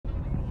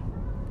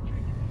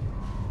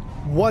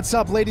What's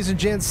up, ladies and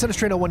gents?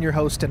 Sinistrano1, your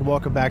host, and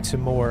welcome back to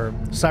more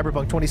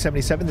Cyberpunk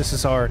 2077. This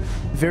is our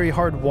very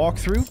hard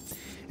walkthrough,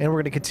 and we're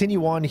going to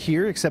continue on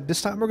here, except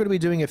this time we're going to be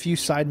doing a few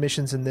side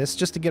missions in this,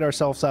 just to get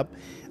ourselves up,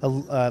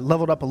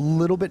 leveled up a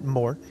little bit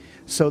more.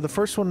 So the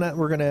first one that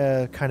we're going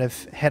to kind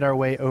of head our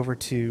way over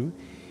to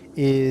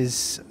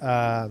is,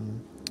 I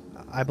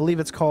believe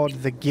it's called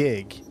The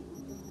Gig.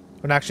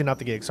 Well, actually, not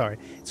The Gig, sorry.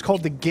 It's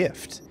called The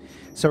Gift.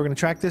 So we're going to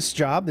track this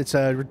job. It's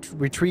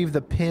retrieve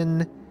the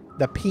ping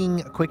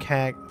quick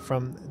hack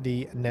from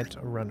the net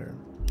runner.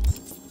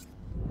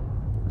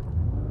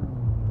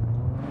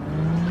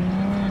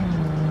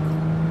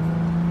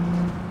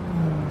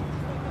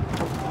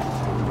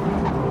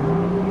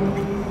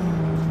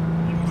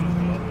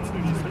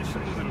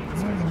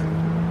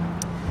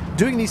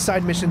 Doing these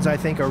side missions, I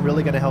think, are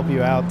really going to help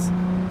you out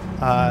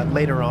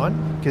later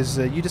on, because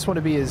you just want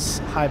to be as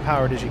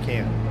high-powered as you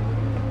can.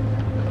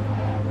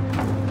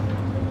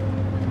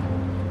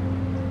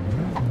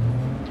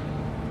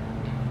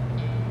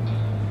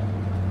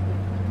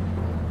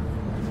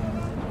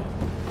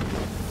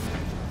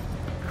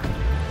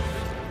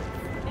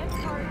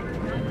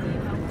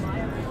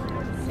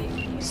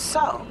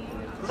 So,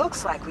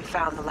 looks like we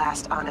found the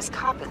last honest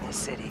cop in this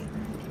city.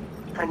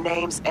 Her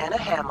name's Anna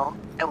Hamill,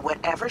 and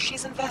whatever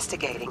she's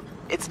investigating,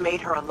 it's made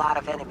her a lot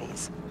of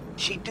enemies.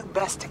 She'd do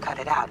best to cut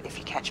it out, if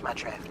you catch my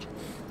drift.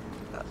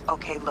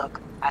 Okay,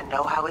 look, I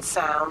know how it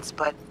sounds,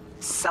 but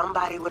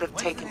somebody would have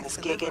taken this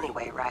gig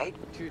anyway, right?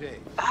 2 days.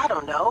 I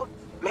don't know.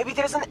 Maybe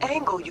there's an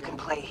angle you can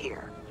play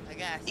here.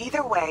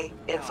 Either way,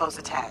 info's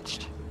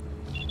attached.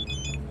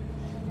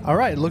 All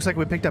right, it looks like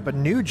we picked up a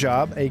new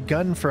job, a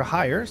gun for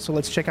hire, so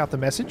let's check out the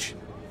message.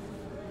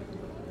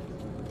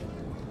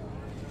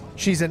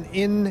 She's an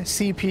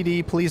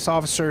NCPD police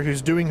officer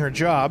who's doing her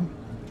job,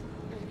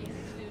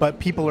 but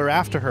people are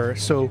after her,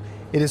 so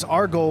it is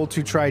our goal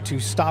to try to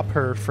stop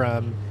her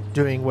from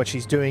doing what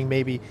she's doing,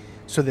 maybe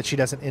so that she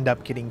doesn't end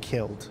up getting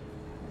killed.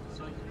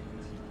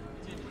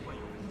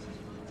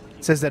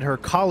 It says that her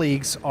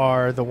colleagues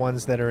are the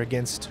ones that are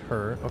against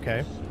her,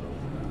 okay?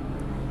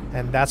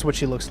 And that's what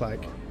she looks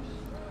like.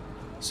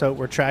 So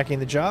we're tracking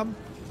the job,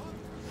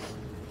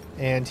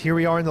 and here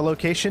we are in the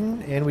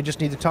location, and we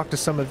just need to talk to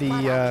some of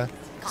the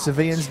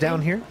civilians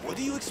down here. What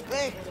do you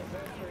expect?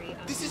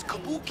 This is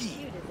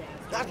Kabuki,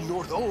 not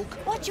North Oak.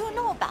 What you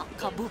know about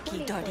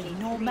Kabuki, dirty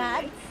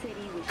nomad?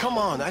 Come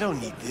on, I don't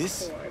need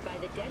this.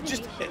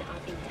 Just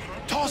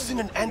toss in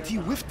an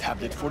anti-whiff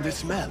tablet for the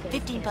smell.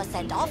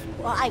 15% off,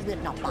 or I will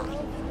not buy.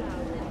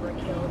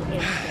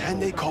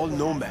 And they call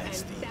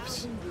nomads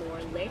thieves.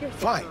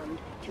 Fine.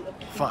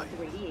 Fine.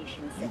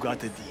 You got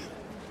the deal.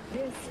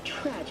 This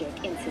tragic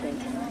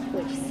incident,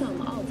 which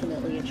some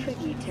ultimately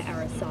attribute to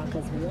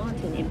Arasaka's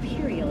wanton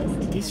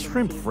imperialist... Is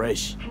shrimp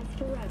fresh?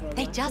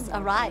 They just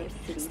arrived,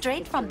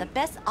 straight from the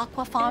best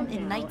aqua farm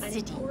in Night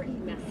City.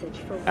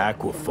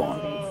 Aqua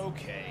farm.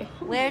 Okay.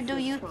 Where do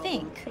you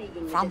think?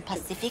 From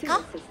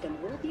Pacifica?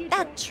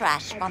 That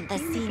trash from the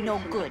sea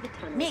no good.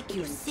 Make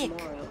you sick.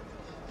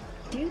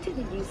 Due to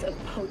the use of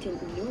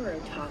potent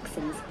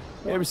neurotoxins,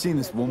 Ever seen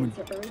this woman?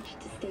 are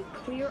urged to stay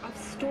clear of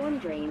storm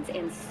drains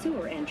and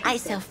sewer entrances. I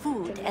sell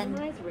food, to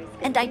minimize risk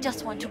and of I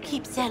just want to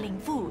keep selling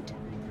food.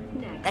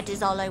 Next, That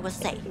is all I will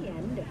say. at the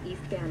end of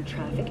eastbound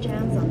traffic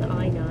jams on the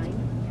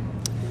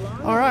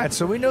I-9. All right,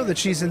 so we know that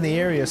she's in the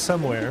area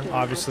somewhere,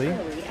 obviously. As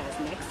early as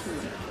next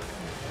week.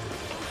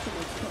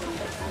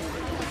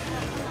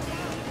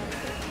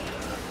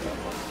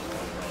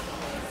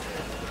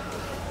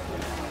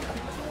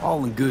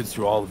 Hauling goods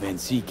through all of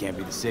NC can't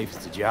be the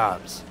safest of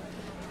jobs.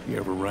 You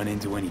ever run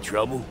into any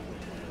trouble?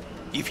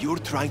 If you're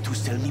trying to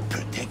sell me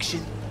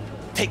protection,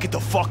 take it the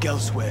fuck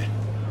elsewhere.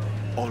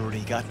 Already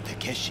got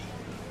Takeshi.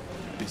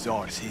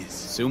 Bizarre's his.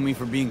 Sue me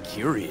for being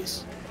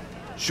curious.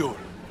 Sure.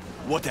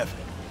 Whatever.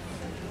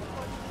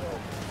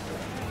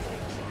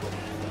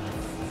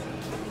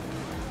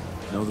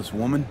 Know this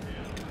woman?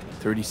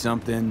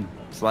 30-something,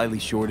 slightly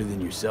shorter than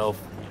yourself.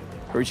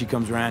 Heard she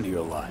comes around here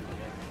a lot.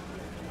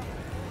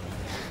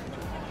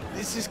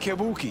 This is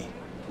Kabuki.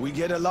 We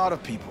get a lot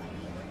of people.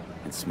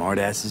 And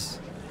smartasses?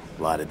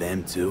 A lot of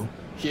them, too.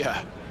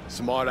 Yeah,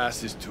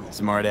 smartasses too.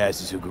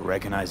 Smartasses who could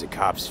recognize a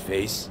cop's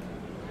face.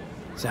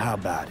 So how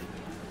about it?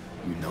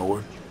 You know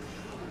her?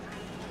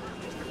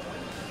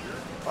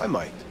 I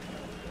might.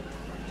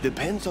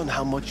 Depends on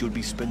how much you'll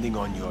be spending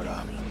on your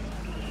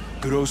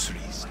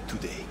groceries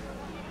today.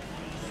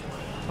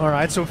 All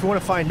right, so if we want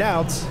to find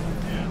out,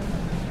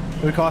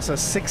 it would cost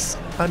us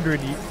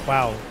 600.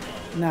 Wow.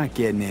 Not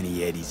getting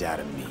any eddies out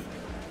of me.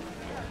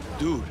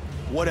 Dude,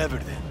 whatever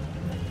then.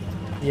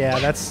 Yeah,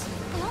 that's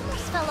I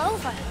almost fell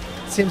over.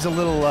 seems a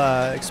little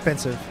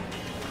expensive.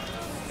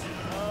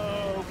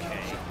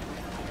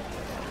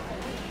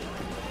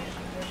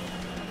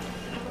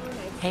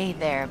 Hey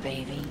there,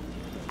 baby.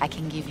 I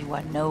can give you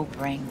what no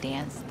brain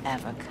dance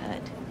ever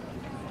could.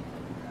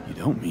 You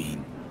don't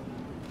mean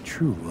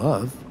true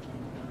love?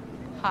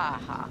 Ha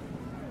ha.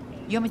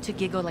 You want me to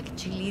giggle like a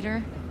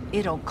cheerleader?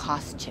 It'll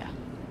cost you.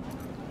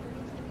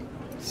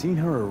 Seen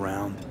her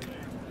around?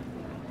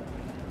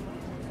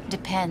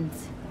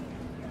 Depends.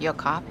 You a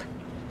cop?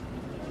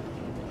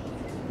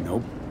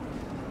 Nope.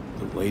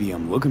 The lady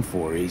I'm looking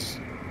for is...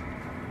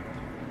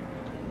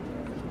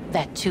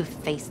 That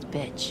two-faced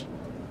bitch.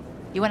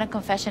 You want a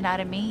confession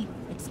out of me?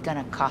 It's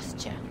gonna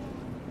cost you.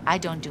 I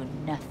don't do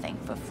nothing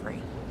for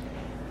free.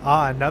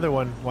 Ah, another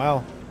one.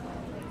 Wow.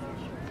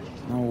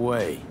 No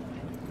way.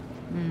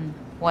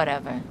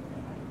 Whatever.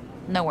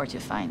 Know where to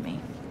find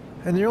me.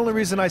 And the only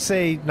reason I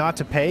say not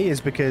to pay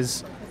is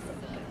because,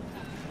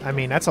 I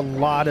mean, that's a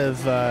lot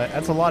of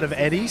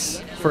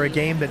eddies for a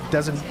game that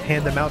doesn't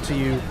hand them out to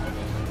you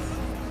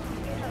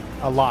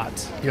a lot.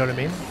 You know what I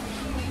mean?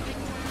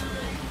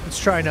 Let's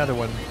try another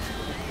one.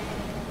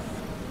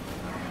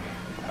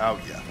 Oh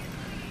yeah.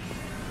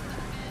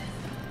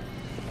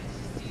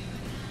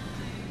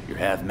 You're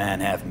half man,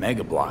 half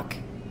mega block.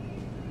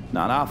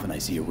 Not often I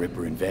see a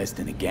Ripper invest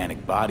in a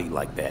organic body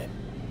like that.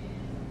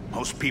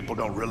 Most people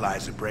don't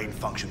realize the brain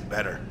functions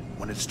better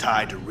when it's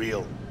tied to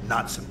real,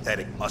 not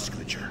synthetic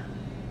musculature.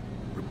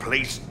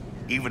 Replace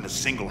even a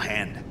single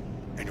hand,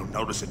 and you'll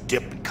notice a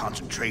dip in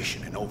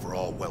concentration and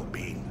overall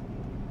well-being.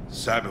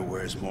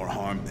 Cyberware is more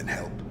harm than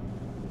help.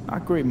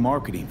 Not great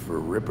marketing for a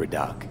Ripper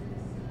doc.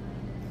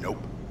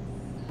 Nope.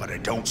 But I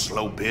don't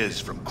slow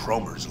biz from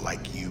chromers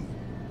like you.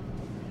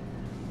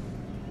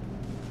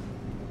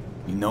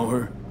 You know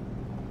her?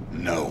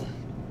 No.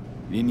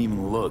 You didn't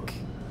even look.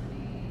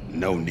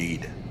 No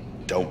need.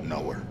 Don't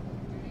know her.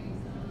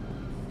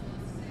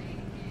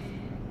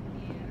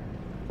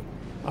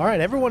 All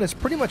right, everyone is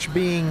pretty much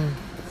being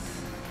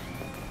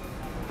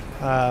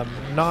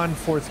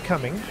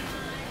non-forthcoming.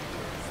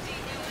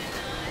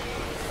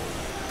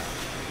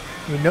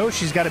 We know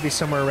she's got to be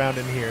somewhere around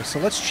in here, so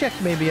let's check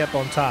maybe up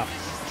on top.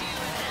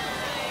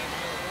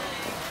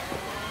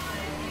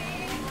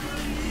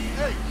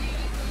 Hey,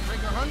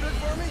 take 100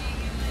 for me?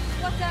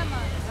 What am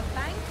I, a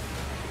bank?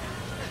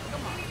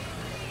 Come on,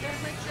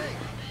 can't make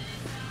change.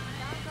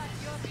 Sounds like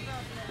your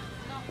problem,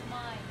 not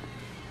mine.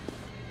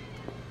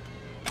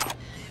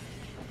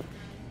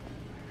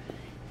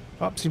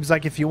 Oh, seems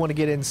like if you want to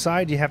get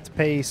inside, you have to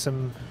pay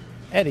some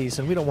eddies,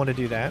 and we don't want to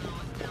do that.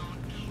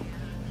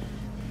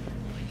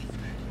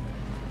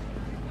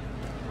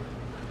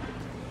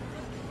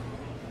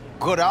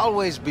 Could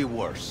always be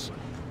worse.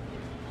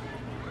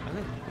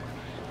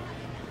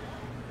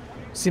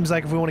 Seems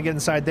like if we want to get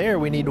inside there,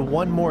 we need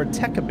one more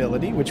tech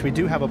ability, which we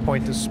do have a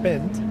point to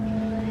spend.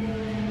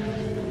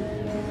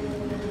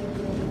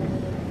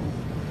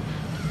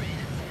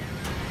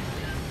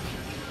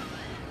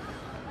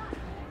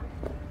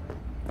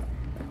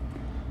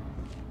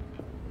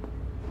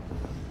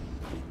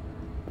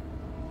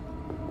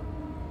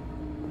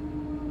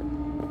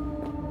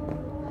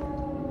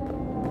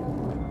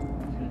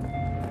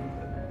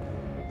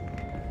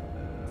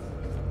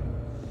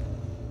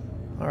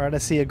 Alright, I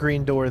see a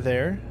green door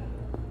there.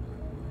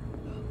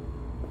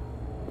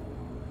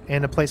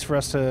 And a place for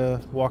us to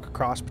walk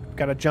across.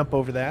 Gotta jump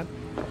over that.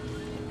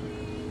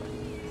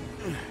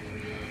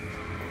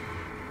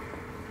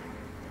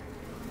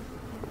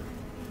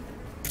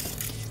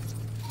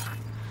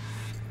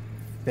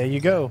 There you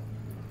go.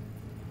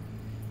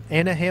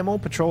 Anna Hamill,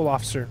 patrol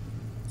officer.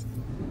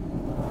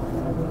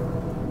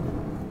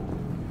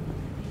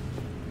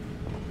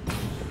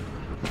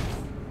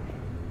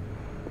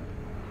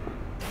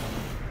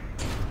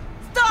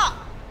 Stop!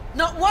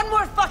 Not one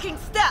more fucking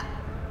step!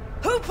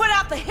 Who put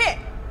out the hit?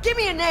 Give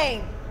me a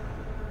name!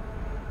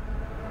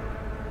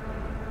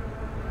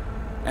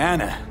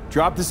 Anna,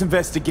 drop this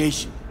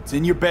investigation. It's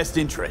in your best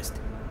interest.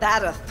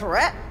 That a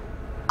threat?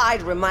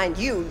 I'd remind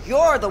you,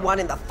 you're the one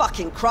in the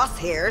fucking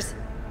crosshairs.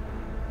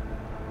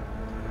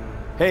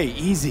 Hey,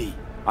 easy.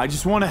 I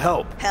just want to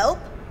help. Help?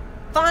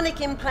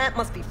 Phonic implant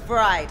must be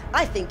fried.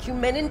 I think you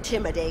men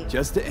intimidate.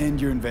 Just to end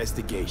your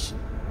investigation.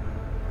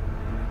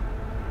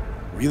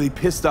 Really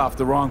pissed off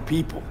the wrong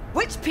people.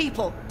 Which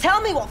people?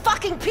 Tell me what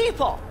fucking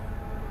people!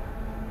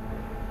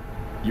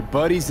 Your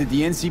buddies at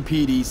the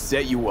NCPD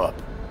set you up.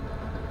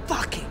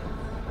 Fucking!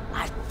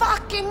 I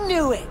fucking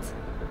knew it!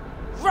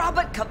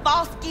 Robert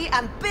Kowalski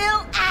and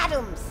Bill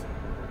Adams!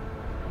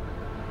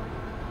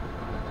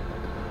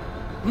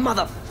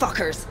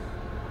 Motherfuckers!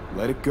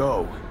 Let it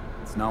go.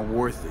 It's not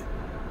worth it.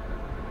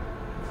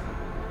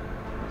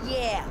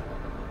 Yeah.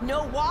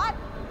 Know what?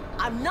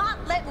 I'm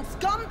not letting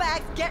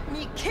scumbags get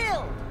me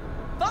killed!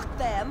 Fuck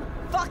them,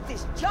 fuck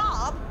this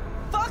job,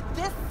 fuck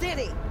this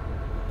city!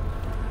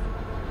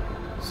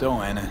 So,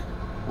 Anna,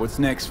 what's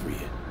next for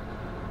you?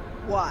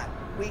 What?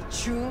 We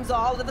tunes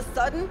all of a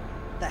sudden?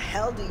 The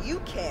hell do you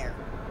care?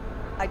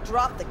 I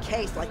dropped the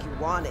case like you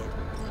wanted.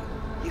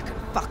 You can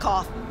fuck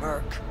off,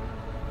 Merc.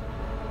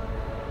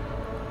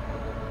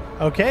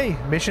 Okay,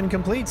 mission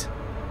complete.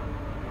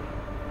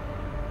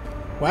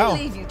 Wow.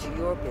 We leave you to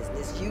your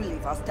business, you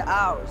leave us to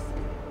ours.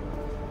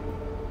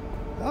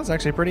 That was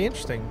actually pretty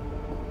interesting.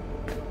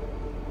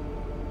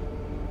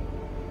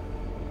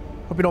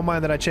 Hope you don't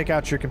mind that I check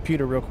out your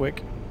computer real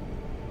quick.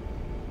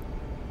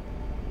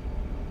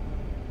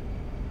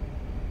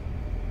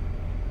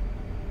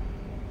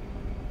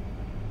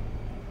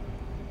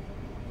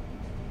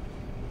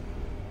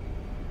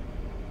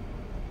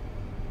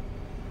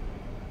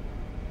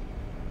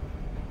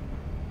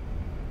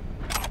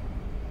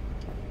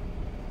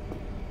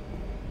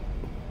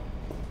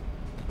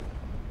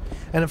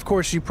 And of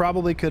course, you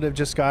probably could have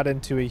just got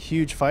into a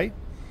huge fight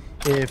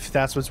if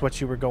that's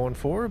what you were going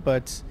for,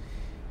 but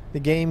the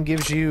game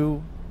gives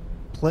you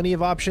plenty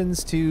of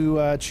options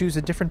to choose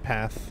a different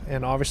path,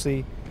 and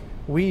obviously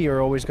we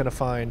are always going to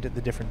find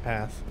the different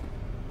path.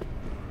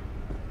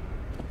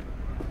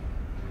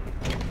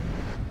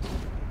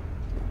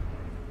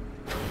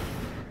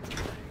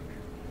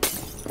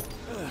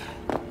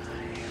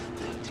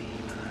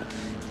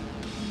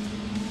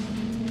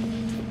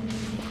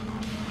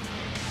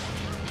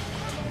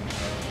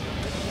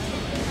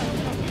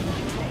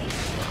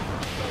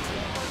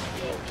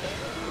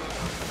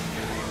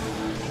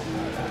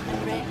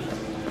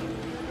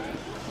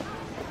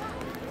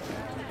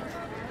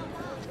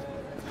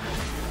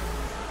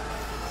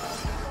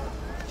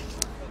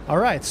 All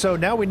right, so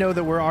now we know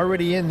that we're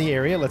already in the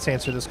area. Let's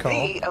answer this call.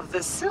 V of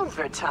the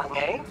Silver Tongue,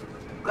 eh?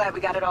 Glad we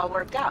got it all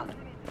worked out.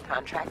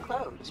 Contract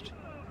closed.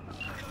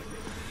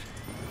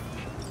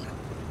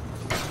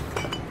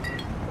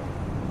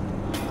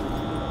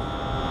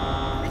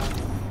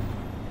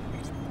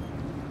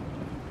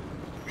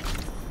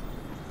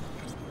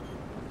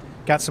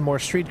 Got some more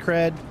street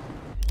cred.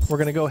 We're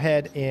going to go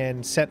ahead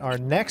and set our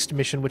next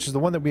mission, which is the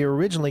one that we were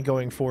originally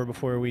going for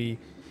before we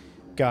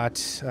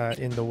got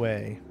in the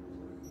way.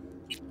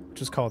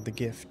 Which is called the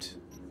gift.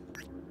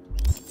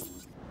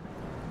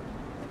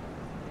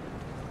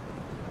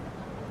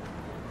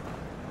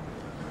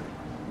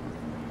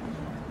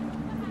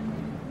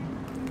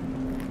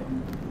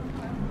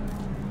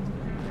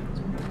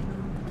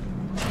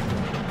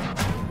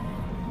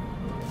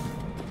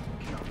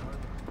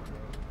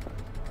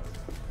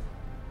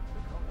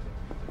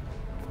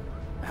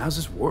 How's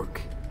this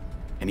work?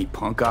 Any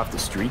punk off the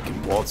street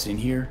can waltz in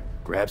here,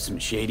 grab some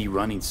shady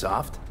running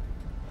soft?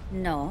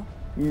 No,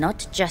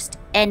 not just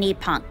any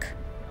punk.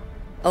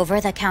 Over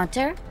the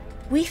counter,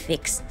 we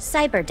fix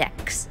cyber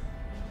decks.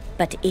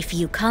 But if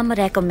you come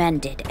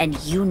recommended and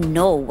you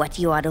know what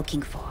you are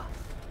looking for,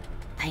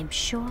 I'm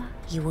sure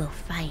you will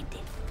find it.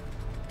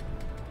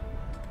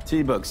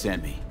 T-Bug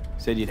sent me.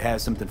 Said you'd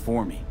have something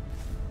for me.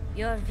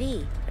 You're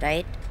V,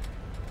 right?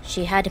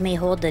 She had me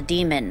hold the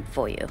demon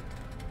for you.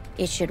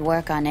 It should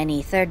work on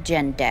any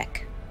 3rd-gen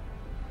deck.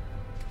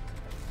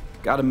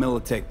 Got a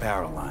Militech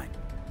power line.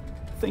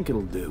 Think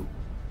it'll do.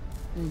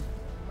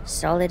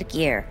 Solid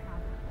gear.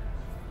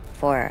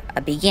 For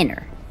a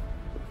beginner.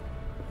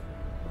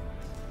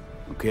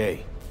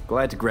 Okay.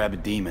 Glad to grab a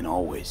demon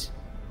always.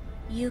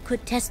 You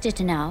could test it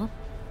now.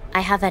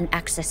 I have an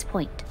access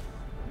point.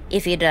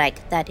 If you'd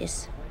like, that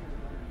is.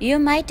 You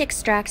might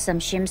extract some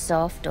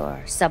shimsoft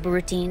or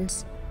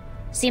subroutines.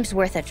 Seems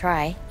worth a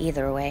try,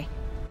 either way.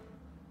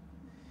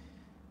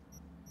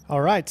 All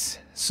right,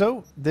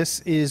 so this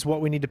is what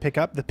we need to pick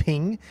up, the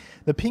ping.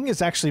 The ping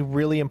is actually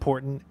really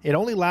important. It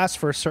only lasts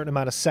for a certain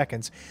amount of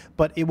seconds,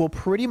 but it will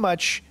pretty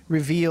much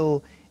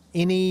reveal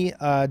any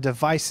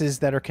devices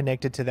that are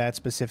connected to that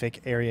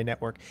specific area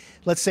network.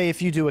 Let's say if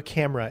you do a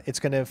camera, it's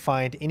going to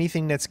find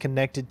anything that's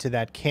connected to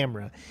that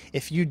camera.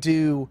 If you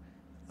do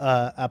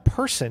a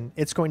person,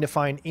 it's going to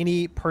find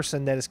any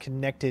person that is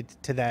connected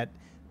to that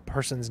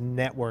person's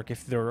network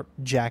if they're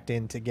jacked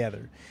in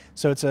together.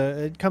 So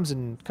it comes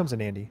in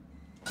handy.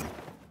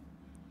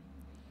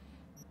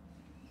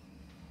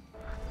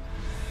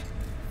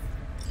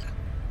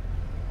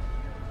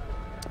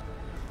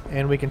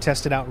 And we can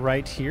test it out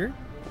right here.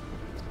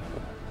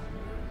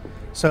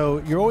 So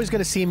you're always going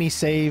to see me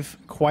save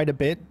quite a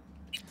bit.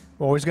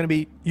 We're always going to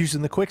be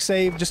using the quick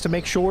save just to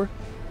make sure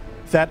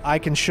that I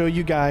can show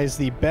you guys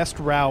the best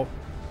route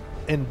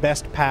and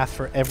best path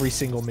for every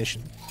single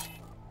mission.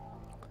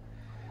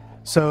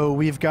 So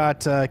we've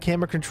got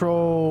camera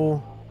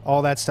control,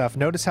 all that stuff.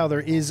 Notice how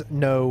there is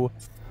no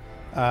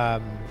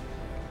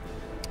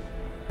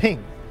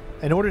ping.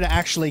 In order to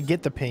actually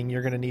get the ping,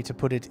 you're going to need to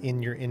put it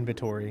in your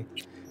inventory.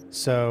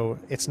 So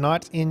it's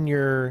not in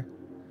your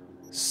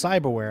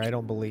cyberware, I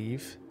don't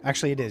believe.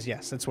 Actually, it is.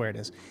 Yes, that's where it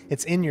is.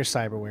 It's in your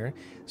cyberware.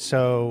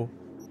 So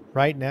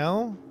right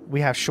now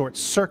we have short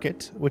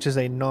circuit, which is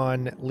a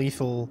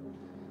non-lethal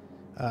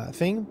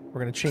thing. We're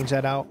going to change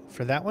that out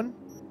for that one.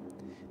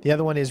 The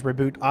other one is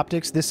reboot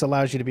optics. This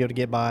allows you to be able to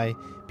get by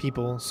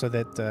people so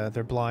that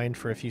they're blind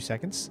for a few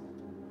seconds.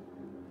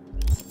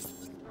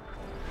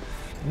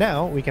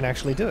 Now we can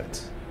actually do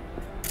it.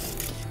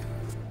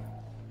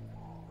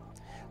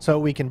 So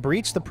we can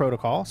breach the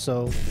protocol.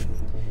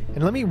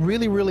 And let me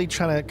really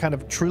try to kind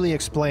of truly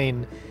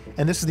explain,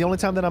 and this is the only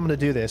time that I'm going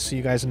to do this, so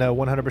you guys know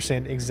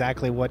 100%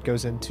 exactly what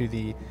goes into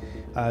the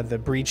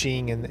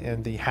breaching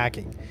and the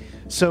hacking.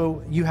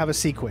 So you have a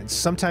sequence.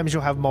 Sometimes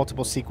you'll have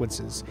multiple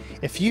sequences.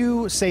 If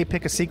you, say,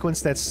 pick a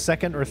sequence that's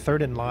 2nd or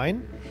 3rd in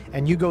line,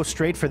 and you go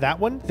straight for that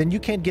one, then you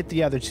can't get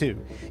the other two.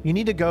 You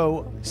need to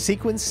go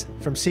sequence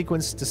from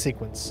sequence to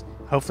sequence.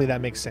 Hopefully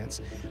that makes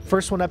sense.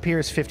 First one up here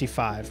is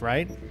 55,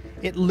 right?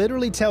 It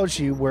literally tells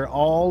you where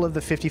all of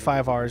the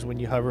 55 are when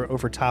you hover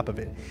over top of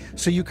it.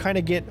 So you kind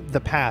of get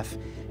the path.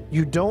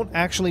 You don't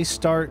actually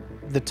start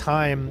the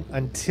time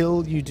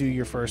until you do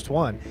your first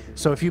one.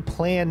 So if you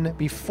plan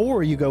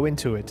before you go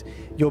into it,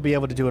 you'll be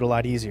able to do it a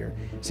lot easier.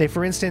 Say,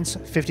 for instance,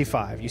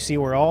 55. You see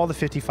where all the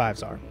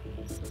 55s are.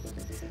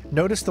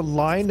 Notice the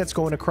line that's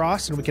going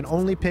across, and we can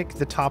only pick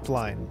the top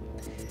line.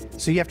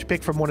 So you have to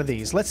pick from one of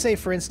these. Let's say,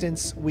 for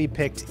instance, we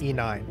picked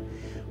E9,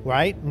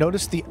 right?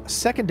 Notice the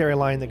secondary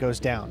line that goes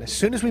down. As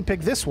soon as we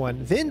pick this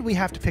one, then we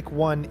have to pick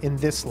one in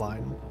this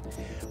line.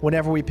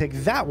 Whenever we pick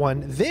that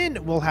one,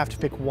 then we'll have to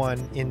pick one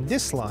in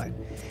this line.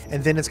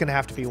 And then it's going to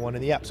have to be one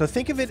in the up. So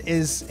think of it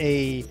as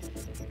a...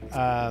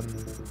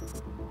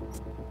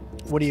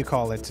 what do you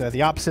call it?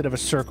 The opposite of a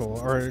circle,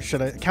 or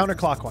should I...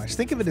 counterclockwise.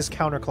 Think of it as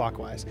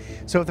counterclockwise.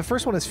 So if the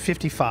first one is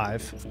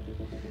 55...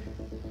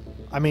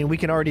 I mean, we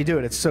can already do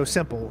it. It's so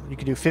simple. You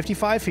can do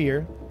 55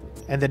 here,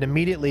 and then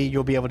immediately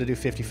you'll be able to do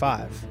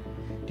 55.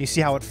 Do you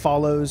see how it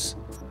follows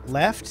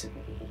left,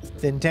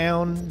 then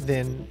down,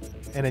 then...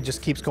 and it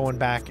just keeps going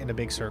back in a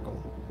big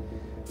circle.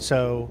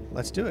 So,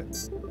 let's do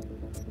it.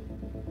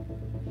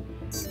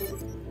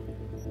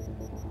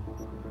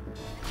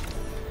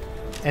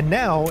 And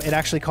now, it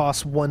actually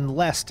costs one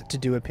less to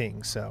do a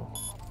ping, so...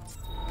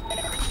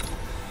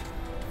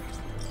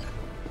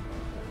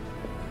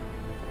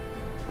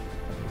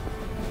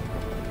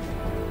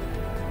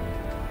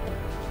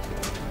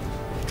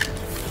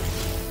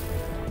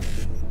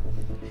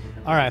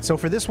 Alright, so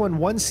for this one,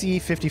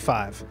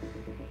 1C55.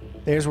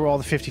 There's where all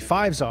the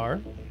 55s are.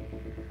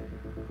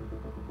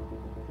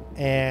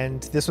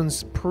 And this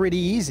one's pretty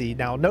easy.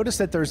 Now, notice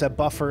that there's a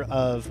buffer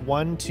of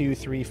 1, 2,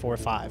 3, 4,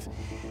 5.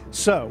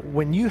 So,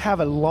 when you have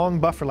a long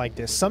buffer like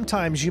this,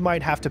 sometimes you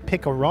might have to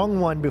pick a wrong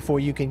one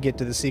before you can get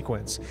to the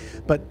sequence.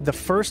 But the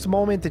first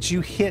moment that you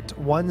hit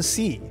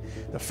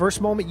 1C, the first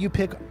moment you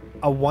pick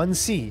a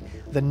 1C,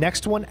 the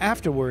next one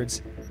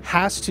afterwards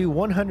has to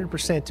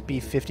 100% be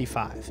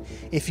 55.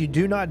 If you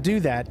do not do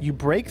that, you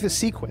break the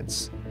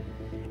sequence,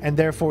 and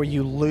therefore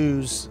you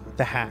lose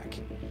the hack.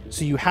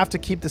 So you have to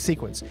keep the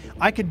sequence.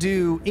 I could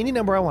do any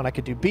number I want. I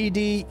could do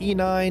BD,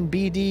 E9,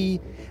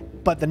 BD,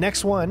 but the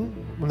next one,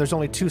 when there's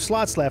only 2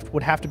 slots left,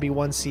 would have to be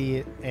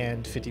 1C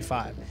and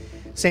 55.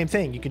 Same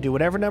thing. You can do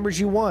whatever numbers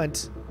you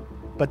want,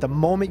 but the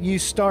moment you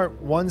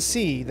start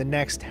 1C, the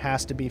next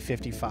has to be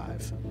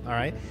 55. All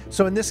right?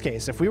 So in this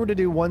case, if we were to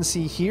do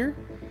 1C here,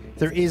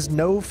 there is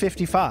no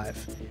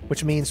 55,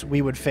 which means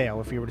we would fail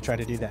if we were to try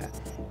to do that.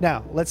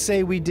 Now, let's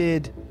say we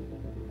did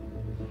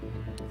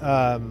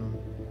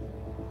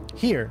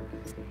here.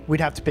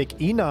 We'd have to pick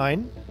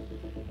E9,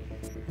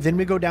 then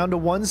we go down to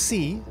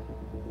 1C,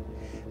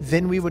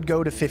 then we would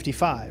go to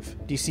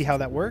 55. Do you see how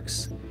that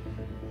works?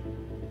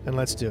 And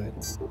let's do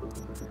it.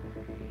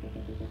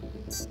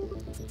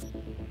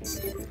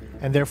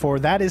 And therefore,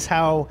 that is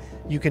how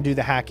you can do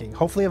the hacking.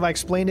 Hopefully, if I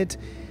explained it,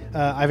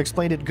 I've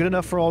explained it good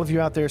enough for all of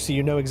you out there so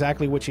you know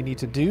exactly what you need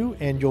to do,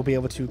 and you'll be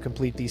able to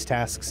complete these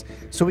tasks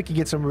so we can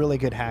get some really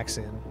good hacks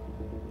in.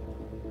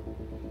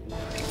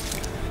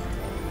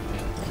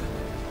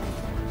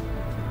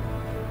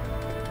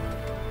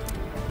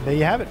 There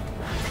you have it.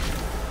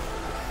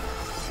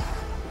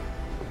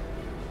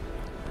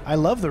 I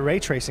love the ray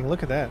tracing.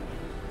 Look at that.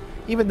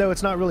 Even though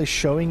it's not really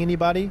showing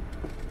anybody,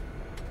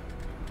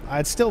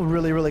 it's still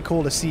really, really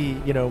cool to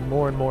see, you know,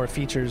 more and more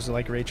features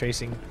like ray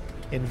tracing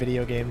in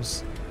video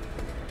games.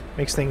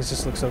 Makes things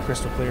just look so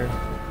crystal clear.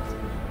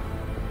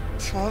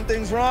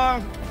 Something's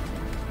wrong.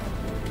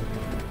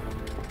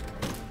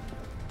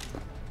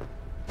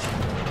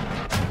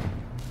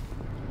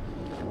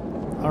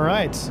 All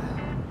right.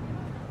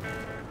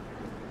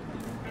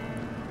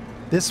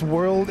 This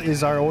world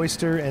is our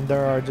oyster, and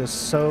there are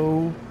just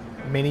so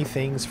many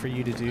things for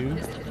you to do.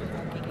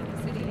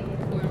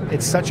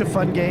 It's such a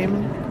fun game,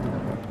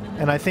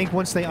 and I think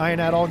once they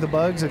iron out all the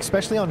bugs,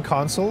 especially on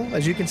console,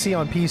 as you can see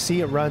on PC,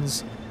 it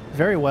runs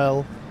very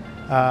well.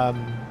 I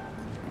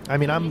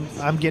mean,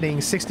 I'm getting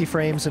 60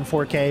 frames in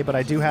 4K, but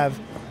I do have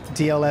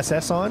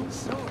DLSS on,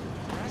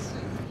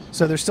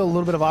 so there's still a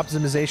little bit of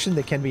optimization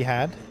that can be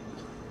had.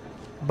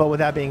 But with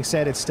that being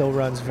said, it still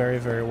runs very,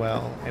 very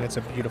well, and it's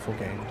a beautiful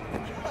game.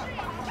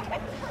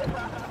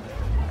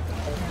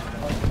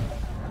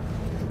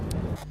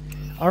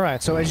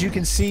 Alright, so as you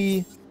can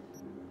see,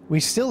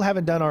 we still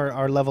haven't done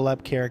our level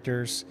up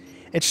characters.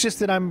 It's just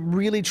that I'm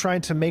really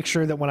trying to make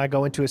sure that when I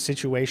go into a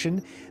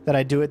situation that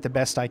I do it the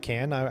best I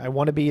can. I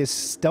want to be as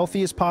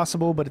stealthy as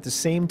possible, but at the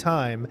same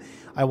time,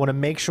 I want to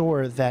make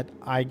sure that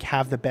I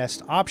have the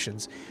best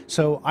options.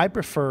 So I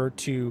prefer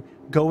to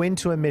go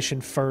into a mission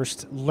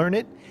first, learn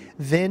it,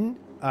 then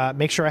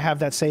make sure I have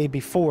that save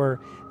before,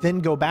 then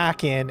go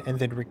back in and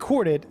then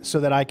record it so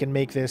that I can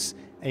make this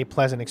a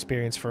pleasant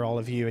experience for all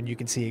of you, and you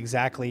can see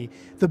exactly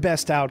the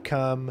best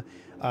outcome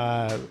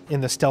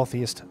in the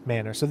stealthiest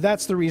manner. So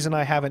that's the reason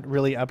I haven't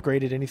really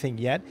upgraded anything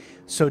yet.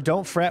 So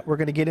don't fret, we're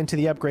going to get into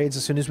the upgrades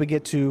as soon as we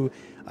get to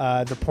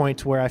the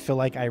point where I feel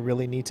like I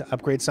really need to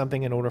upgrade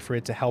something in order for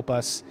it to help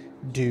us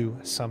do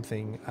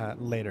something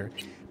later.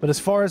 But as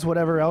far as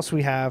whatever else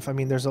we have, I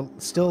mean, there's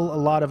still a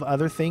lot of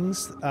other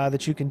things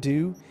that you can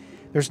do.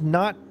 There's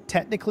not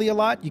technically a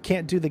lot. You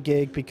can't do the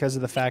gig because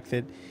of the fact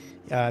that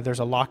There's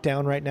a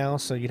lockdown right now,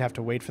 so you'd have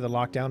to wait for the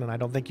lockdown, and I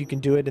don't think you can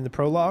do it in the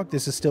prologue.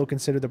 This is still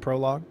considered the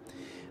prologue.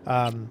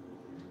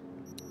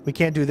 We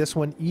can't do this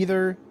one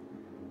either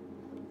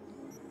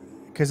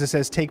because it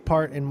says take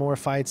part in more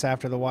fights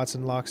after the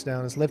Watson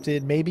lockdown is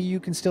lifted. Maybe you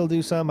can still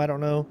do some. I don't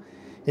know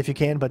if you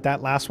can, but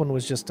that last one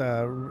was just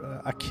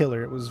a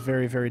killer. It was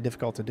very, very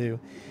difficult to do.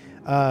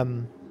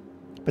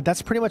 But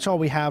that's pretty much all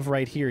we have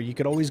right here. You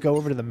could always go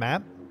over to the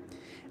map,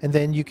 and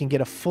then you can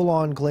get a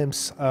full-on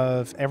glimpse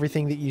of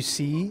everything that you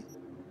see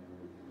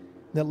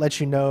that lets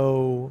you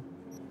know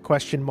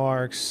question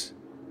marks,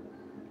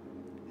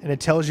 and it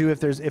tells you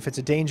if it's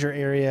a danger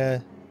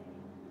area.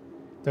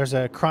 There's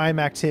a crime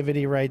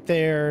activity right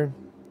there.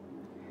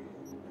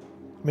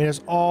 I mean,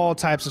 there's all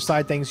types of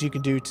side things you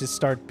can do to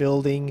start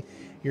building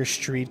your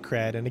street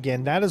cred. And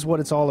again, that is what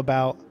it's all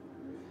about,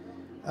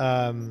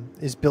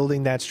 is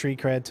building that street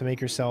cred to make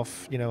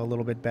yourself, you know, a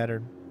little bit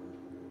better.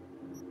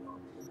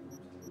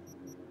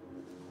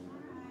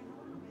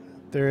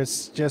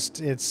 There's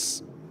just,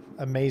 it's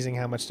amazing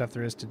how much stuff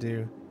there is to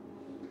do.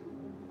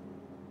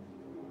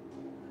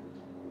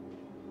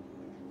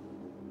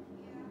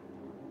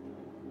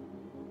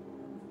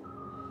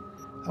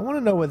 I want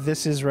to know what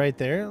this is right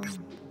there.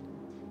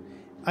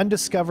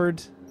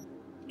 Undiscovered.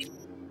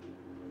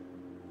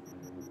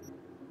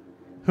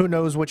 Who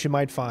knows what you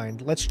might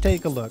find? Let's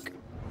take a look.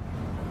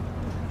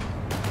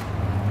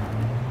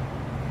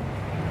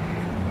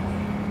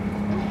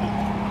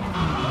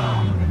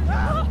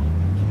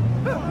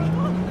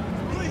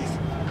 Please,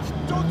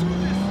 don't do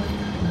this.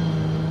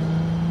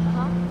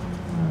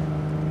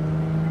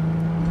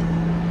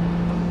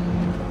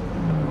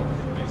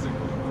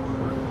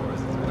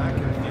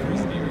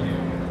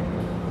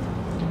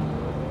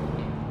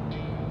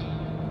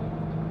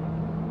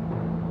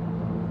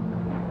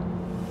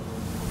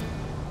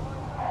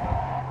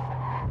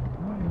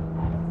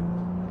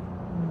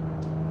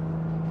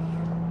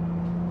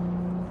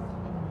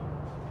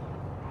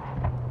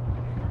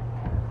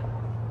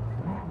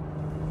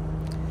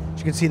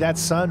 You can see that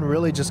sun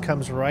really just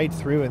comes right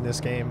through in this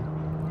game.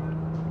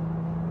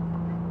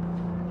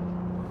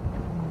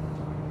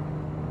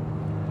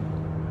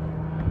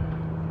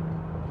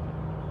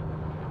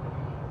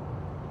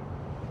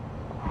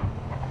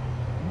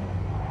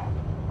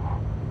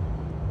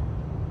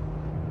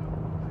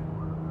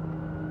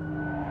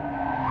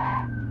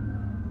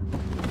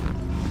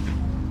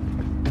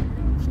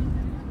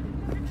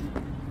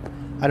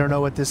 I don't know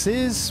what this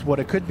is, what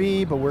it could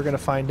be, but we're going to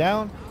find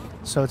out.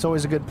 So it's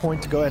always a good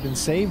point to go ahead and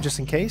save, just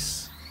in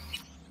case.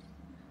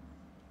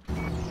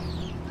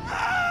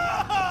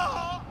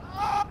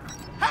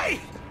 Hey!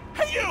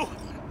 Hey, you!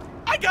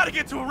 I gotta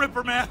get to a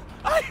Ripper, man!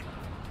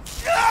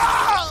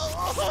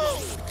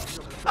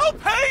 I'll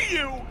pay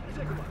you!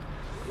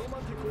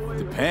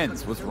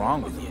 Depends. What's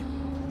wrong with you?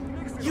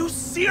 You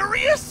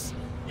serious?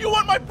 You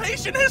want my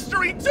patient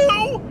history,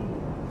 too?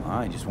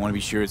 I just want to be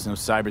sure it's no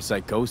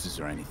cyberpsychosis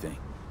or anything.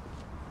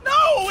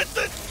 No, it's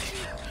a...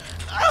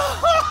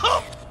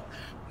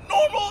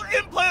 normal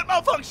implant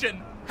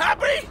malfunction.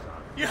 Happy?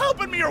 You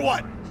helping me or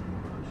what?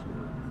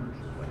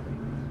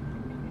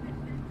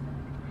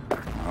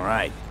 All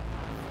right.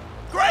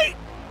 Great!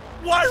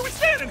 Why are we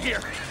standing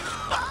here?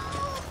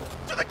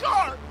 To the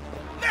car!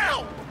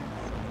 Now!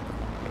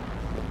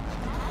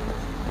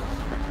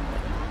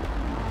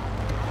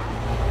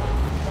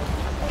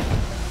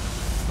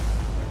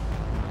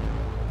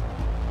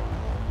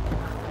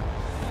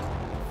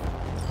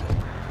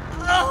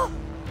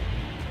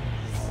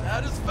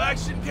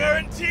 Satisfaction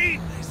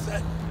guaranteed, they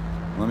said.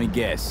 Let me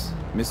guess.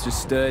 Mr.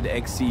 Stud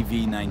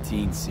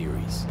XCV-19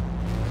 series.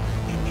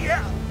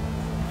 Yeah.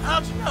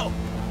 How'd you know?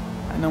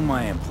 I know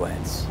my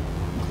implants,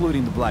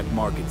 including the black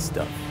market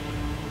stuff.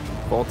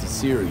 Faulty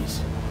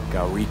series.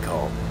 Got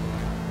recalled.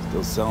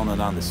 Still selling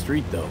it on the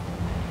street, though.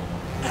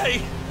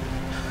 Hey!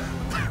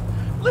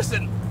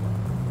 Listen.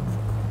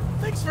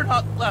 Thanks for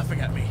not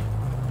laughing at me.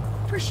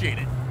 Appreciate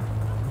it.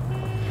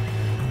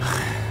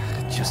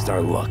 Just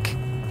our luck.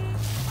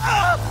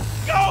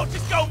 Go!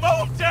 Just go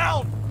mow him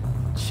down!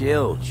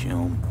 Chill,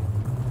 Chum.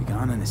 Be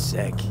gone in a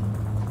sec.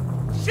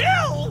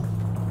 Chill?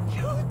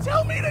 You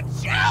tell me to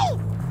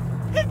chill?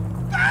 It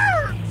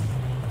burns!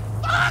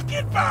 Fuck,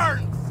 it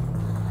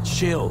burns!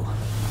 Chill.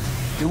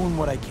 Doing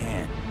what I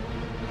can.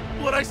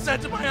 What I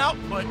said to my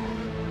output.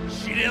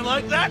 She didn't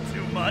like that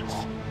too much.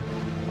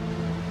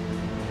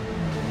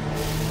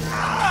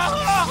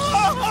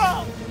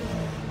 Oh,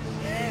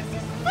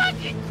 Jesus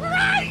fucking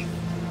Christ!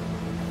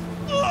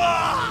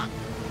 Ugh.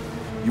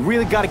 You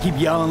really gotta keep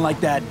yelling like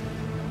that?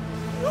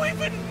 You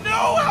even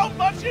know how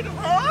much it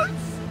hurts?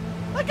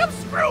 Like I'm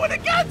screwing a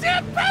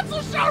goddamn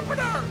pencil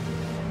sharpener!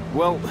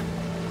 Well,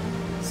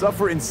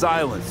 suffer in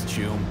silence,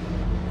 Chum.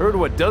 Heard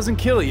what doesn't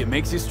kill you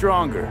makes you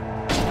stronger.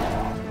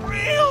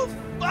 Real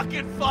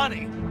fucking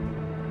funny.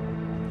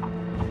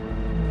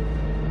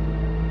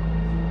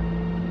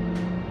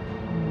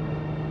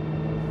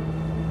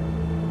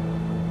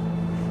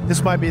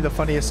 This might be the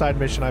funniest side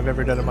mission I've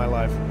ever done in my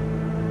life.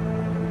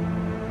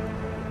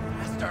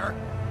 Faster!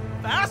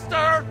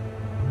 Faster!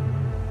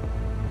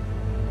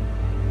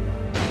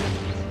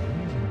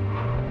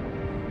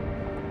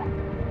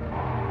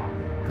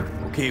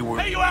 Okay, we're...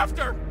 Hey, you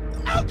after?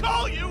 I'll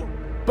call you!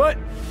 But...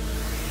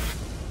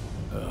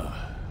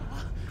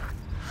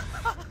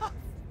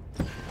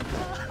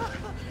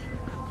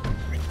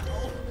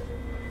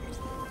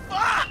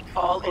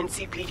 All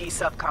NCPD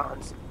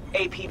subcons.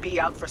 APB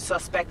out for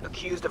suspect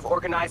accused of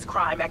organized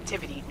crime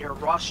activity near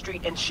Ross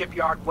Street and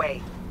Shipyard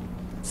Way.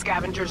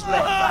 Scavengers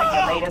led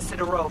by Elena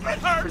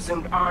Sidorova,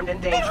 presumed armed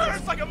and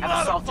dangerous, like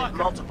have assaulted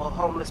multiple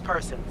homeless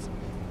persons.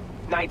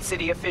 Night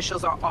City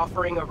officials are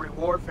offering a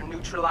reward for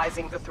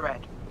neutralizing the threat.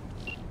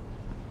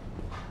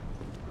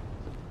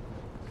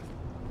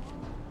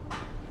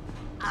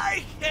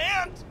 I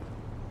can't!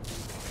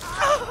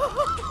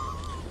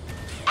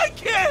 I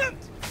can't!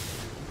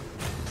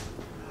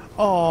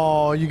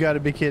 Oh, you gotta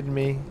be kidding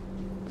me.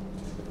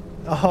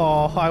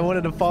 Oh, I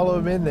wanted to follow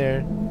him in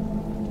there.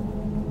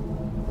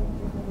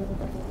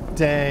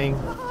 Dang.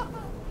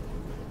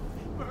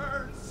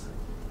 Burns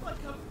like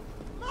a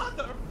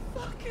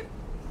motherfucking...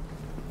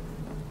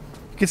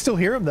 You can still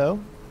hear him though.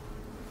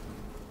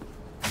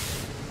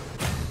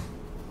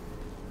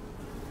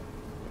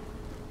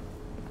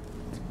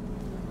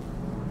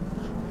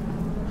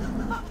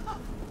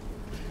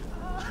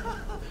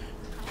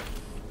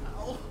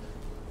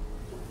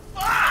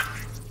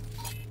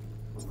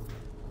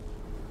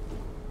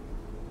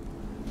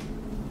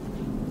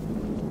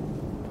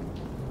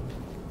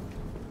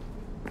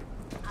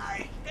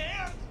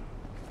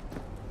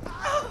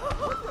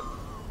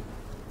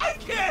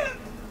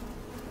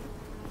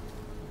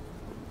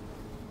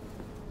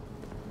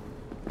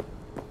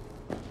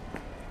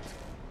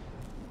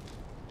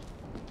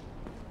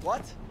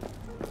 What?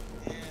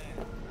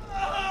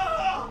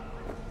 Oh,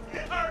 it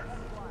hurts!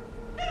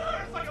 It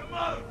hurts like a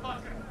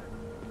motherfucker!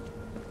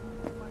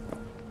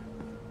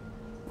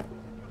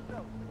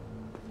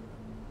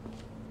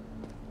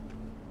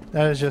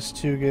 That is just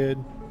too good.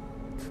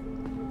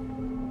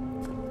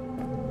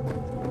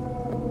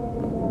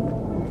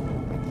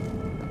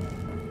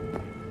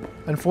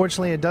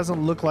 Unfortunately, it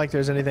doesn't look like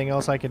there's anything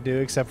else I can do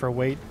except for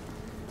wait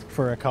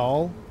for a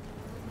call.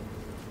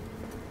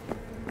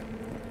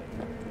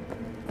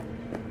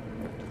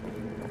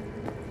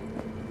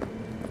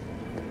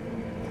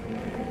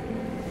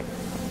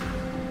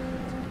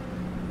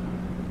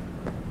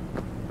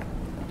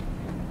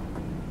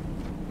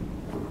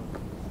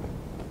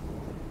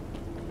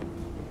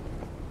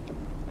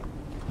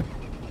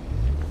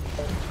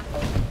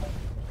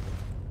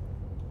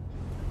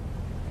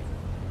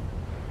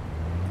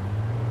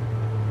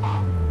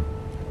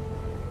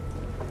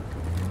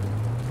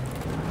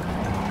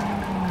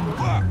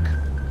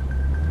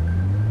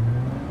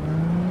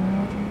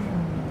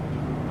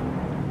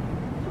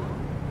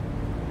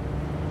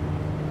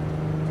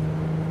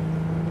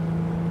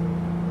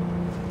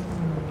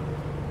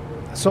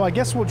 So I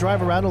guess we'll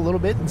drive around a little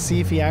bit and see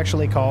if he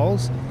actually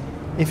calls.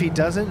 If he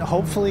doesn't,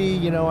 hopefully,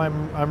 you know,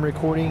 I'm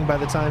recording by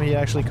the time he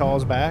actually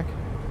calls back.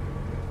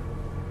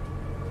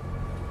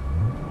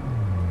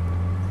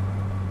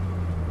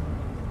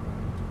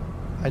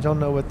 I don't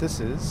know what this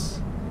is.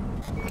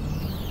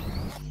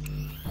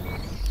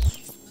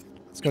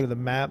 Let's go to the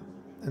map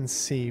and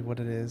see what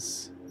it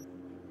is.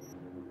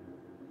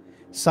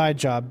 Side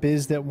job,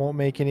 biz that won't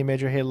make any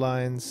major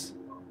headlines.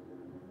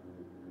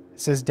 It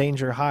says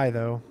danger high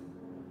though.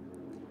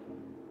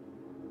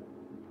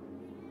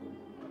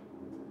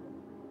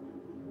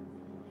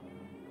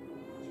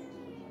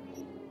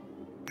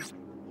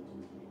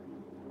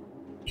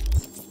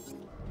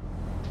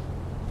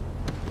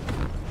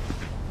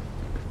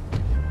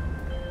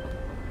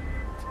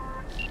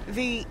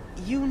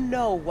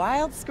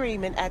 Wild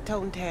screaming at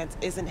Toten Tans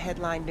isn't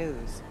headline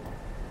news.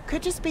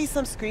 Could just be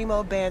some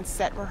screamo band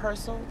set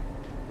rehearsal.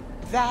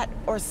 That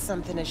or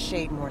something a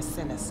shade more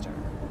sinister.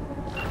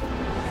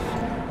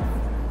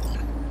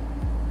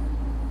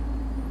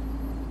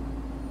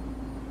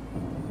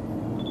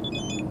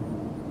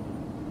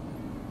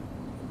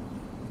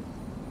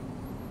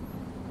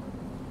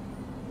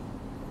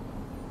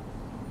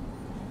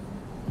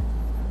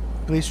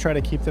 Please try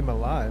to keep them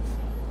alive.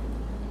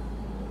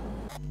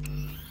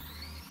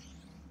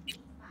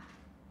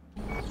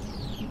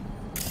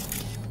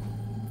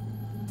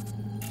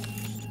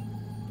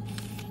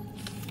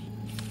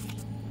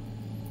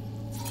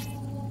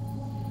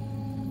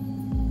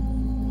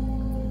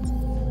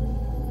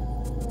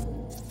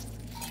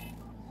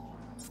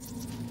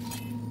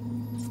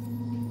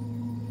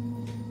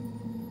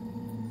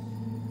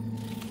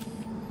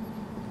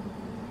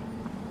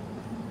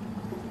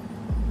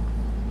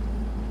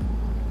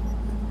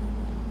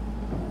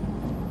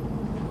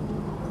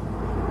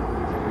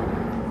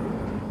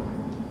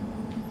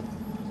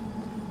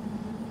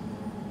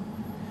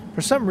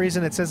 For some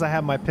reason it says I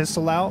have my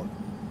pistol out,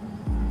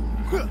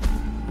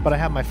 but I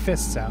have my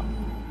fists out,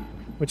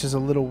 which is a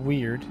little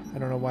weird. I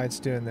don't know why it's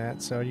doing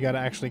that, so you gotta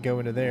actually go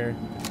into there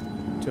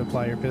to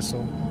apply your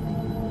pistol.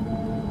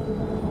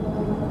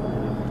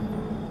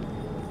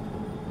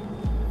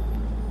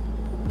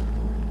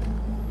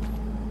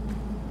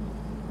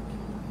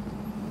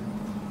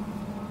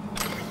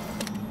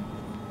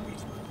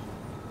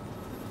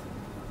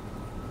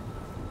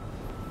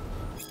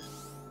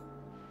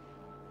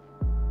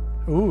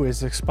 Ooh,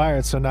 it's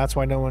expired, so that's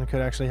why no one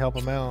could actually help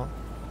him out.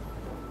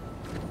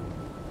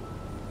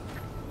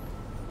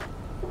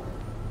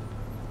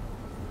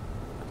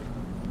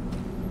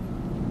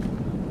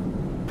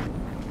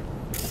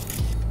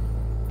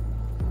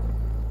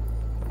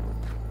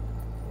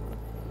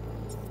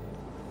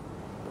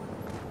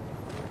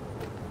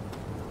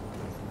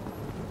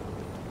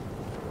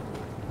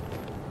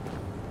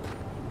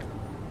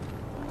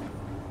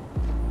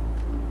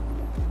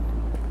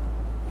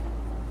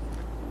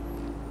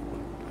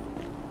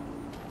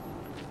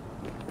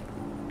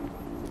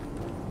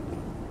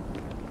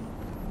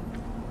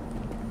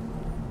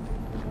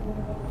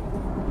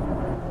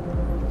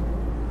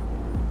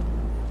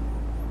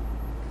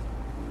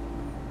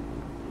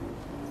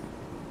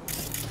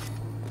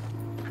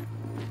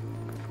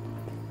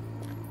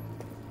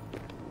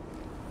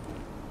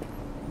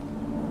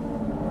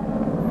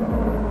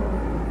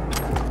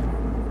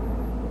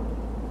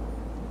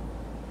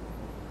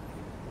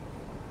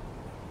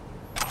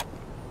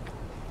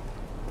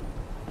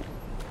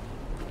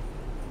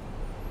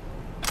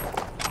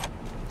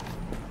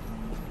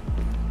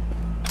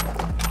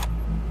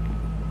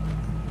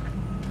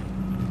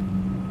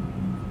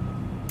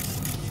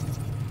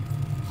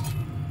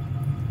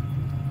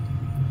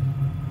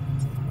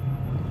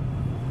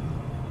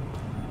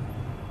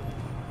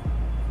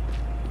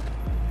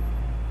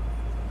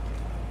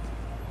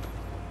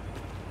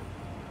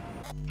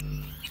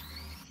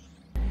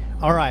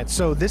 All right,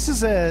 so this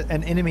is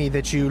an enemy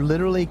that you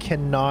literally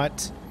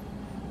cannot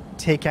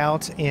take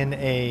out in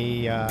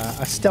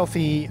a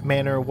stealthy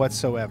manner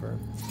whatsoever.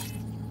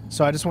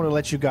 So I just want to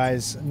let you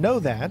guys know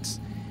that.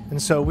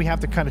 And so we have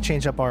to kind of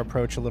change up our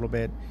approach a little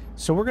bit.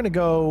 So we're going to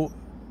go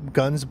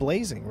guns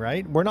blazing,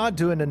 right? We're not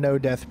doing a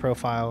no-death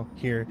profile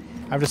here.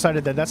 I've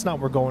decided that that's not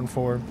what we're going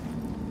for.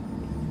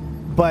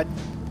 But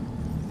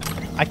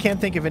I can't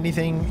think of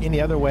anything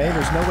any other way.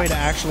 There's no way to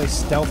actually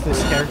stealth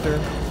this character,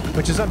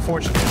 which is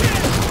unfortunate.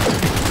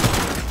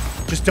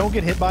 Just don't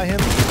get hit by him.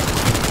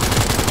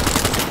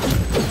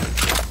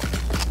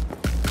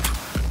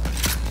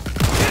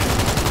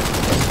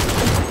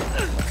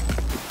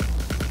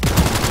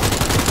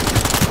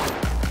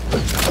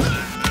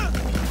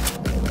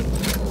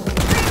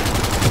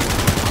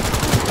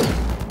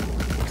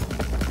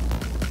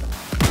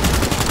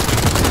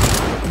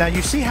 Now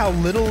you see how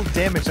little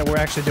damage that we're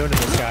actually doing to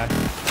this guy,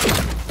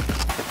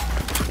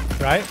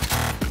 right?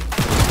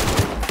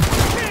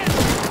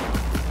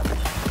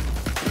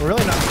 We're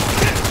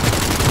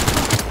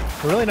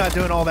really not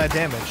doing all that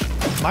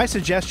damage. My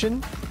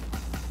suggestion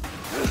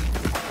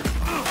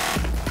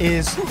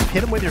is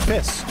hit him with your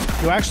fists.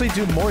 You'll actually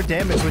do more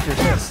damage with your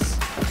fists.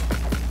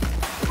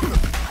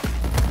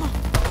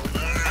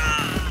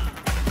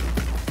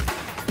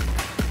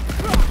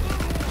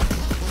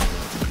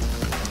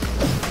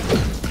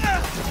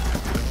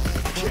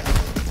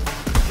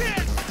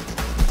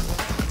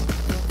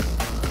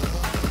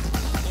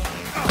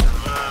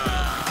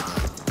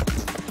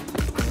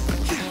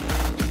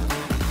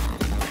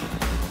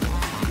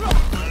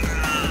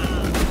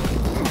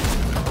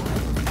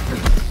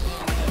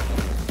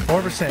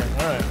 All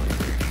right.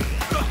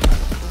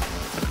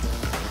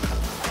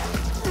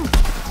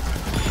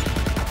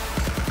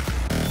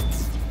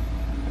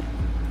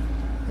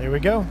 There we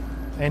go.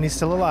 And he's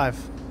still alive.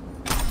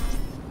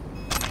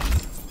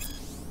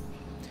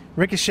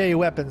 Ricochet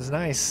weapons,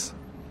 nice.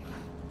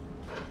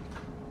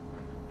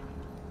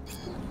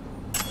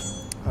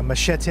 A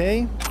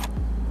machete.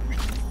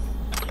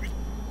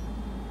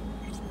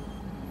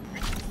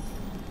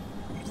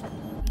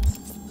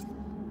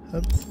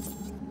 Up.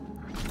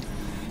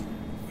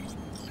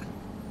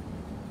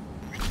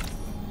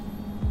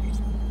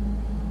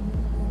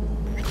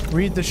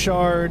 Read the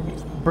shard,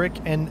 Brick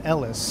and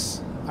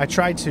Ellis. I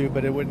tried to,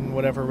 but it wouldn't,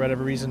 whatever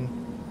reason.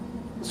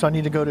 So I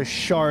need to go to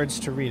shards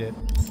to read it.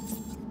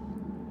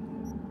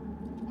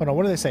 Hold on,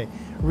 what do they say?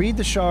 Read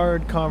the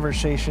shard,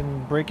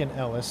 conversation, Brick and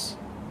Ellis,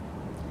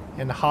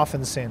 and Hoff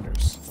and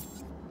Sanders.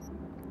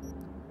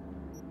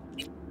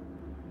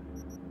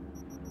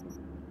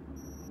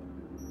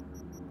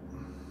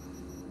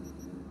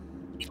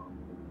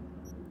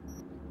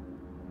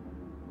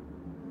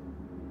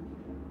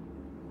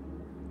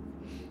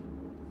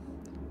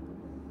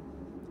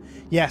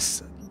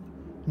 Yes,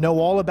 know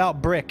all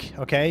about Brick,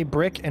 okay?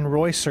 Brick and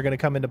Royce are going to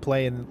come into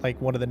play in, like,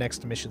 one of the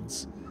next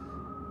missions.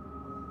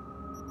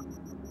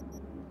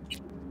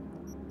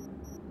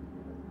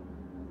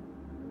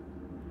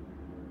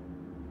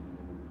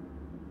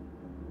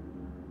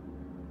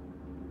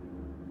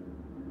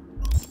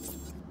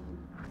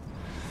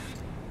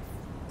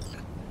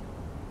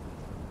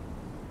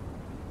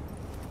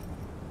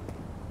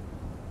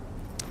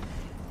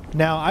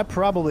 Now, I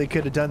probably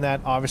could have done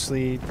that,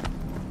 obviously,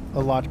 a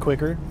lot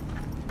quicker.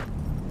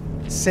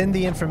 Send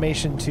the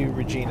information to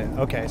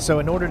Regina. Okay, so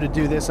in order to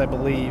do this, I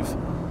believe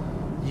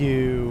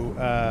you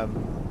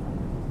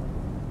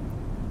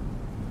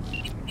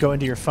go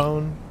into your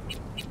phone,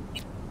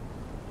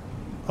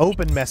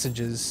 open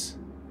messages,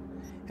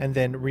 and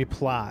then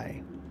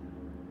reply.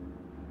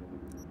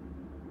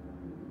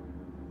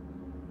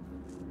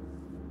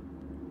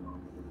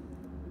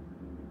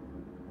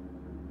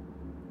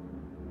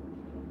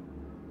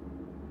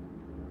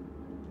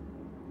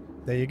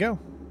 There you go.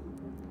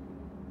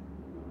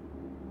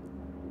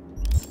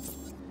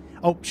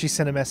 Oh, she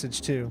sent a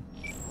message too.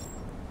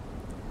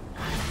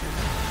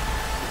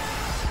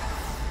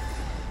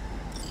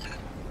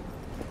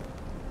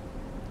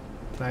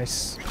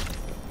 Nice.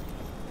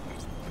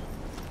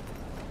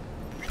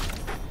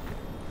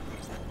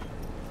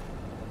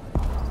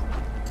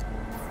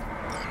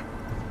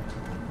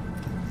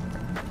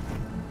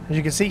 As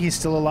you can see, he's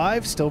still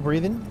alive, still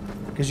breathing,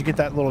 because you get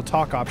that little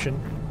talk option,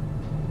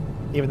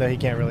 even though he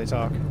can't really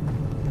talk.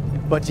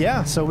 But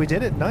yeah, so we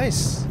did it.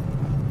 Nice.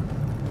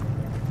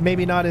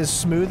 Maybe not as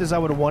smooth as I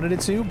would have wanted it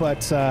to,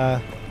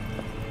 but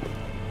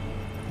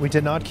we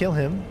did not kill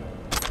him.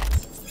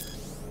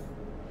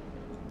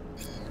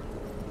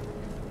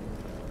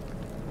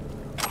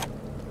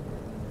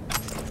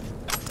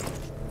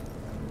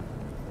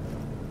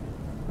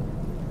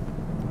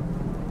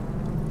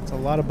 It's a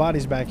lot of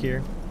bodies back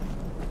here.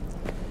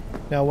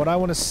 Now, what I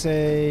want to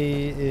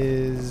say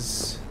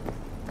is,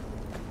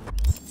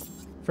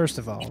 first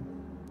of all,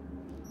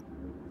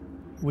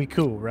 we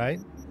cool, right?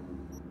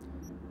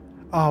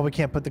 Oh, we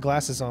can't put the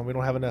glasses on. We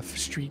don't have enough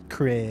street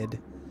cred.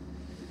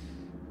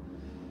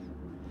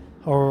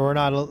 Or we're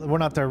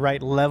not the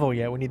right level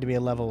yet. We need to be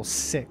a level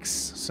 6.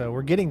 So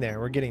we're getting there.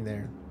 We're getting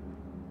there.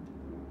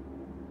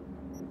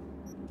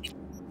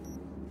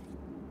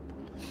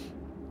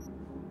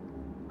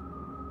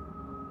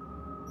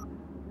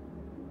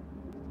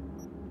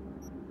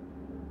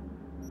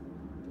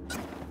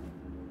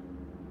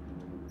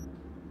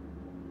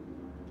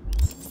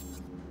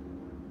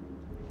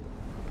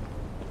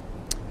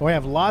 We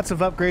have lots of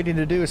upgrading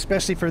to do,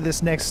 especially for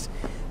this next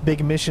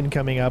big mission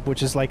coming up,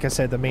 which is, like I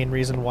said, the main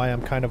reason why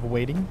I'm kind of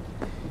waiting.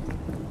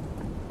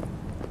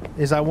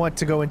 Is I want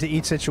to go into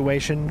each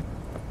situation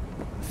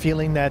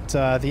feeling that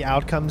the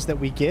outcomes that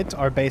we get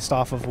are based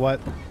off of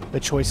what the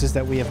choices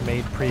that we have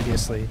made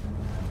previously.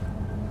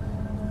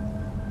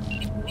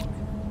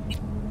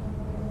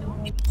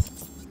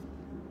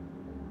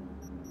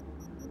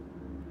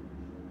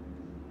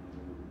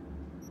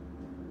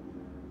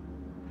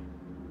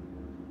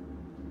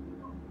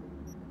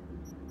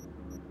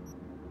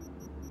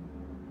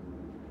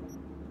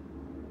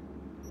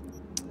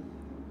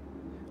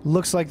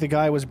 Looks like the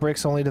guy was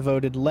bricks only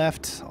devoted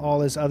left.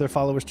 All his other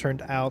followers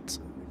turned out,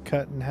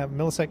 cut and have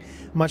millisecond.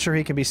 I'm not sure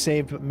he can be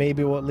saved, but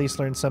maybe we'll at least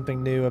learn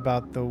something new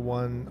about the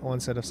one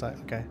set of sight.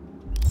 Okay.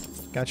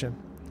 Gotcha.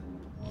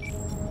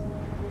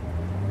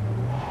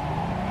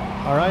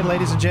 Alright,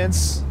 ladies and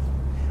gents.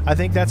 I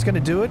think that's going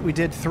to do it. We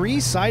did 3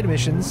 side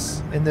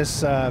missions in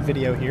this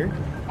video here.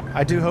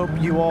 I do hope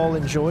you all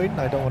enjoyed.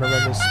 I don't want to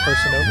run this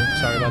person over.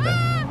 Sorry about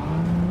that.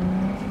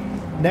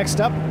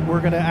 Next up, we're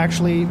going to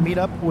actually meet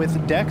up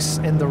with Dex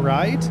in the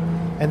ride,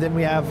 and then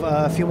we have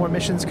a few more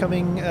missions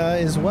coming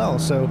as well.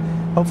 So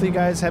hopefully you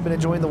guys have been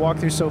enjoying the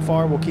walkthrough so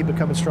far. We'll keep it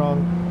coming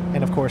strong,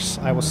 and of course,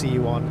 I will see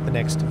you on the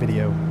next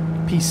video.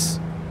 Peace.